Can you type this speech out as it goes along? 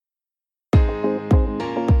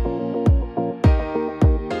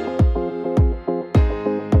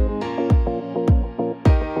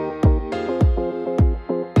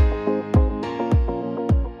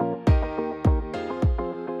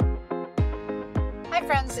Hi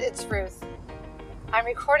friends, it's Ruth. I'm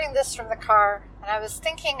recording this from the car, and I was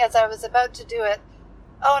thinking as I was about to do it,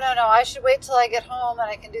 oh no, I should wait till I get home and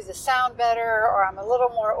I can do the sound better, or I'm a little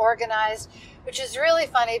more organized, which is really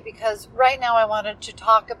funny because right now I wanted to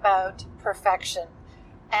talk about perfection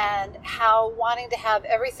and how wanting to have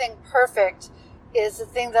everything perfect is the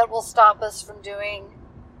thing that will stop us from doing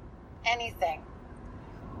anything.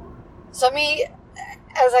 So me,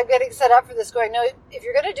 as I'm getting set up for this, going, no, if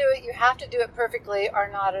you're going to do it, you have to do it perfectly or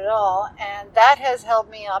not at all. And that has held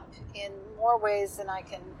me up in more ways than I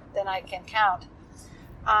can count.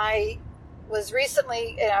 I was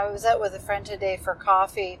out with a friend today for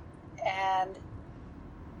coffee, and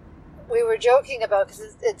we were joking about,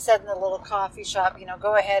 because it said in the little coffee shop,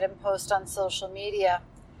 go ahead and post on social media.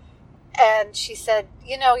 And she said,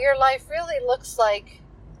 your life really looks like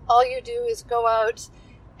all you do is go out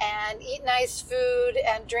and eat nice food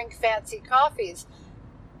and drink fancy coffees.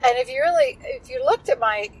 And if you looked at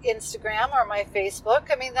my Instagram or my Facebook,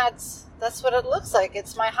 that's what it looks like.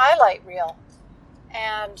 It's my highlight reel.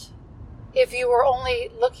 And if you were only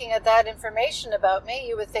looking at that information about me,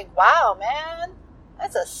 you would think, wow, man,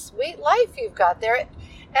 that's a sweet life you've got there. And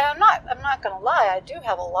I'm not going to lie. I do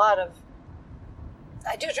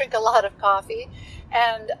drink a lot of coffee,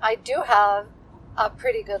 and I do have a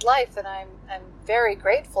pretty good life, and I'm very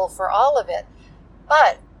grateful for all of it.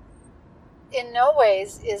 But in no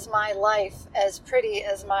ways is my life as pretty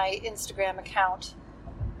as my Instagram account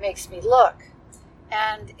makes me look.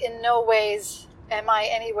 And in no ways am I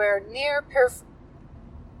anywhere near perfect.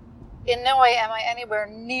 In no way am I anywhere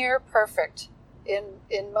near perfect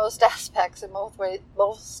in most aspects, in most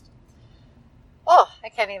ways. I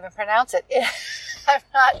can't even pronounce it. I'm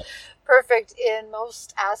not perfect in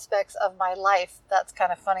most aspects of my life. That's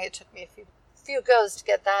kind of funny. It took me a few goes to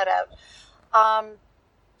get that out.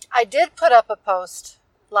 I did put up a post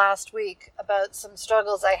last week about some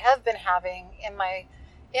struggles I have been having in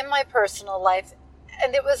my personal life,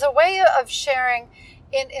 and it was a way of sharing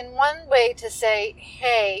in one way to say,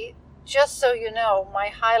 hey, just so you know, my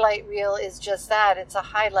highlight reel is just that. It's a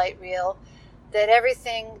highlight reel, that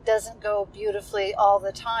everything doesn't go beautifully all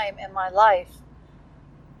the time in my life.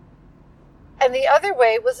 And the other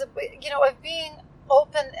way was, of being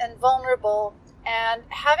open and vulnerable and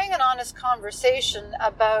having an honest conversation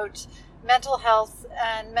about mental health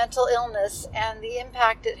and mental illness and the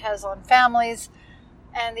impact it has on families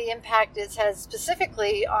and the impact it has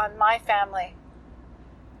specifically on my family.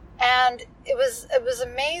 And it was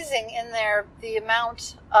amazing in there, the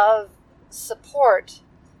amount of support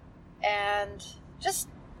and just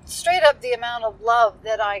straight up the amount of love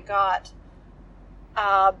that I got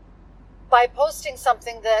by posting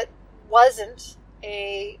something that wasn't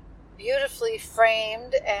a beautifully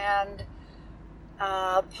framed and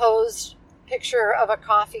posed picture of a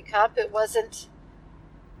coffee cup. It wasn't,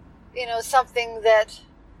 something that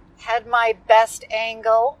had my best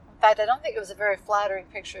angle. In fact, I don't think it was a very flattering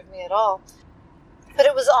picture of me at all. But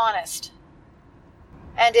it was honest.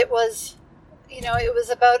 And it was, it was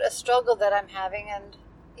about a struggle that I'm having. And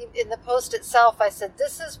in the post itself, I said,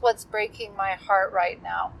 this is what's breaking my heart right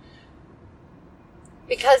now.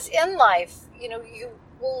 Because in life, you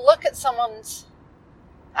will look at someone's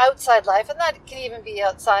outside life, and that can even be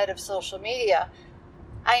outside of social media,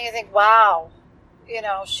 and you think, wow,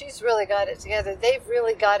 she's really got it together. They've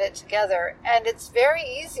really got it together. And it's very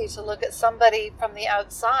easy to look at somebody from the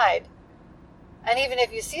outside, and even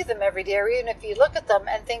if you see them every day, or even if you look at them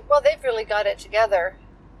and think, well, they've really got it together,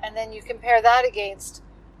 and then you compare that against,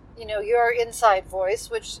 your inside voice,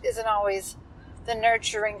 which isn't always the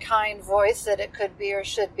nurturing, kind voice that it could be or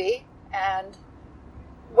should be. And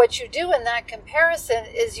what you do in that comparison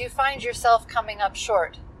is you find yourself coming up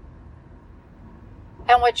short.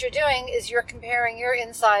 And what you're doing is you're comparing your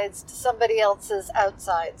insides to somebody else's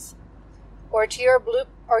outsides, or to your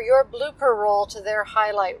blooper role to their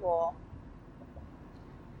highlight role.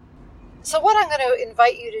 So what I'm going to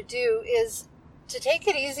invite you to do is to take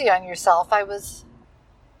it easy on yourself. I was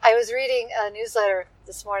reading a newsletter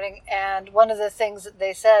this morning, and one of the things that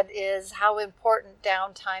they said is how important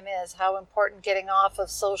downtime is, how important getting off of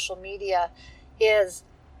social media is,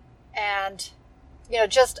 and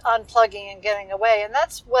just unplugging and getting away. And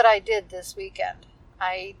that's what I did this weekend.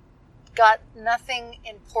 I got nothing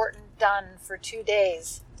important done for 2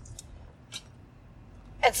 days,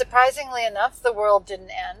 and surprisingly enough, the world didn't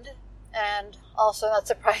end. And also not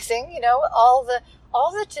surprising, all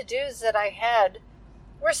the to-dos that I had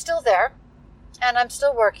were still there, and I'm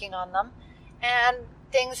still working on them, and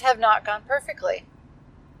things have not gone perfectly,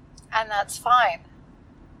 and that's fine.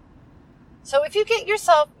 So if you get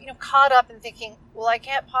yourself, caught up in thinking, well, I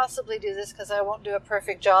can't possibly do this because I won't do a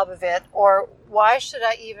perfect job of it, or why should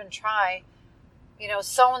I even try?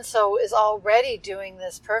 So-and-so is already doing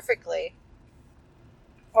this perfectly.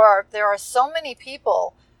 Or there are so many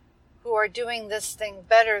people who are doing this thing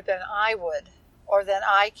better than I would, or than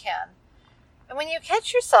I can. And when you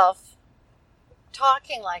catch yourself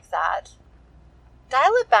talking like that,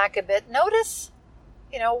 dial it back a bit. Notice,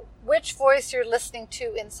 which voice you're listening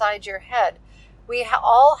to inside your head. We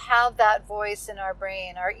all have that voice in our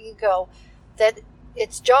brain, our ego, that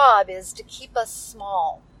its job is to keep us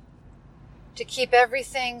small, to keep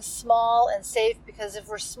everything small and safe, because if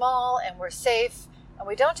we're small and we're safe and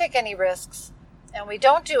we don't take any risks and we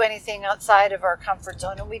don't do anything outside of our comfort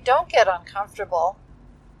zone and we don't get uncomfortable,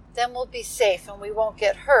 then we'll be safe and we won't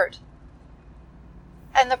get hurt.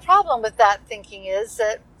 And the problem with that thinking is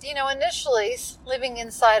that, initially living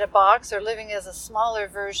inside a box or living as a smaller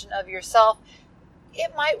version of yourself,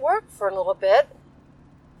 it might work for a little bit,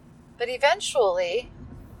 but eventually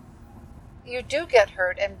you do get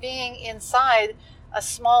hurt. And being inside a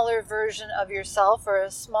smaller version of yourself or a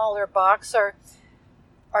smaller box or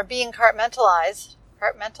being compartmentalized.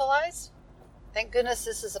 Thank goodness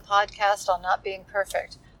this is a podcast on not being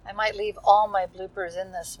perfect. I might leave all my bloopers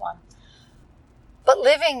in this one. But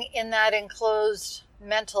living in that enclosed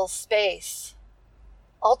mental space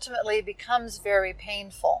ultimately becomes very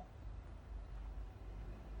painful.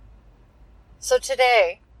 So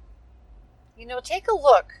today, take a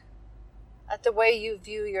look at the way you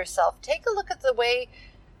view yourself. Take a look at the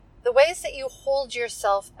ways that you hold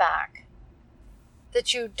yourself back,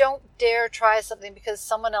 that you don't dare try something because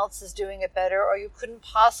someone else is doing it better or you couldn't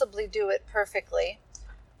possibly do it perfectly.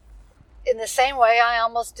 In the same way, I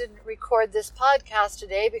almost didn't record this podcast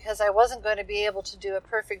today because I wasn't going to be able to do a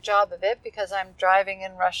perfect job of it because I'm driving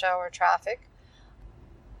in rush hour traffic.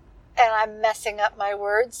 And I'm messing up my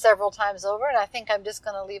words several times over, and I think I'm just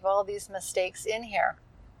going to leave all these mistakes in here.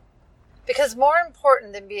 Because more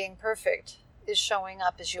important than being perfect is showing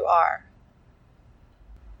up as you are.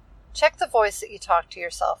 Check the voice that you talk to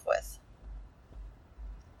yourself with.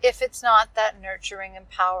 If it's not that nurturing,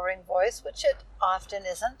 empowering voice, which it often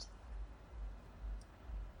isn't,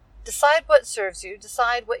 decide what serves you,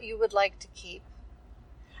 decide what you would like to keep,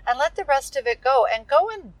 and let the rest of it go. And go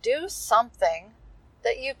and do something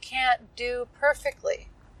that you can't do perfectly.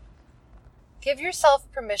 Give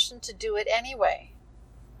yourself permission to do it anyway.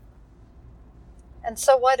 And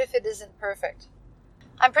so what if it isn't perfect?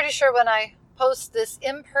 I'm pretty sure when I post this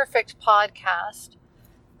Imperfect podcast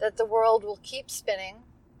that the world will keep spinning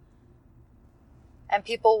and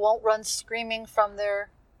people won't run screaming from their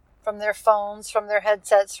phones, from their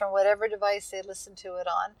headsets, from whatever device they listen to it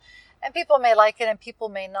on. And people may like it and people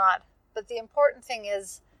may not. But the important thing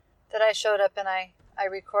is that I showed up and I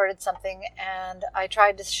recorded something and I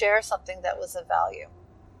tried to share something that was of value.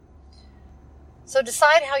 So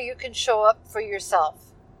decide how you can show up for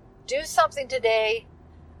yourself. Do something today,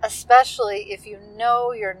 especially if you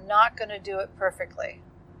know you're not going to do it perfectly.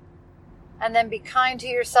 And then be kind to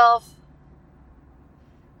yourself.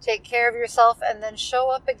 Take care of yourself, and then show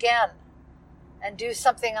up again and do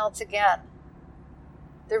something else again.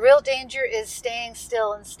 The real danger is staying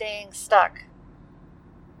still and staying stuck.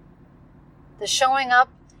 The showing up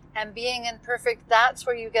and being imperfect, that's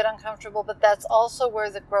where you get uncomfortable, but that's also where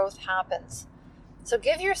the growth happens. So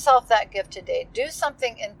give yourself that gift today. Do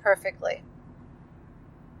something imperfectly.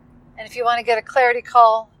 And if you want to get a clarity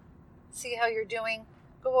call, see how you're doing,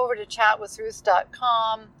 go over to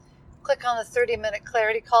chatwithruth.com. Click on the 30-minute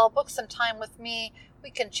clarity call, book some time with me. We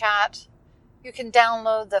can chat. You can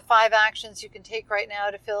download the 5 actions you can take right now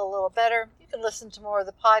to feel a little better. You can listen to more of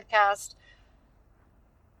the podcast.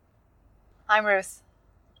 I'm Ruth.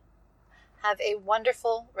 Have a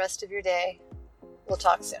wonderful rest of your day. We'll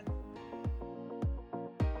talk soon.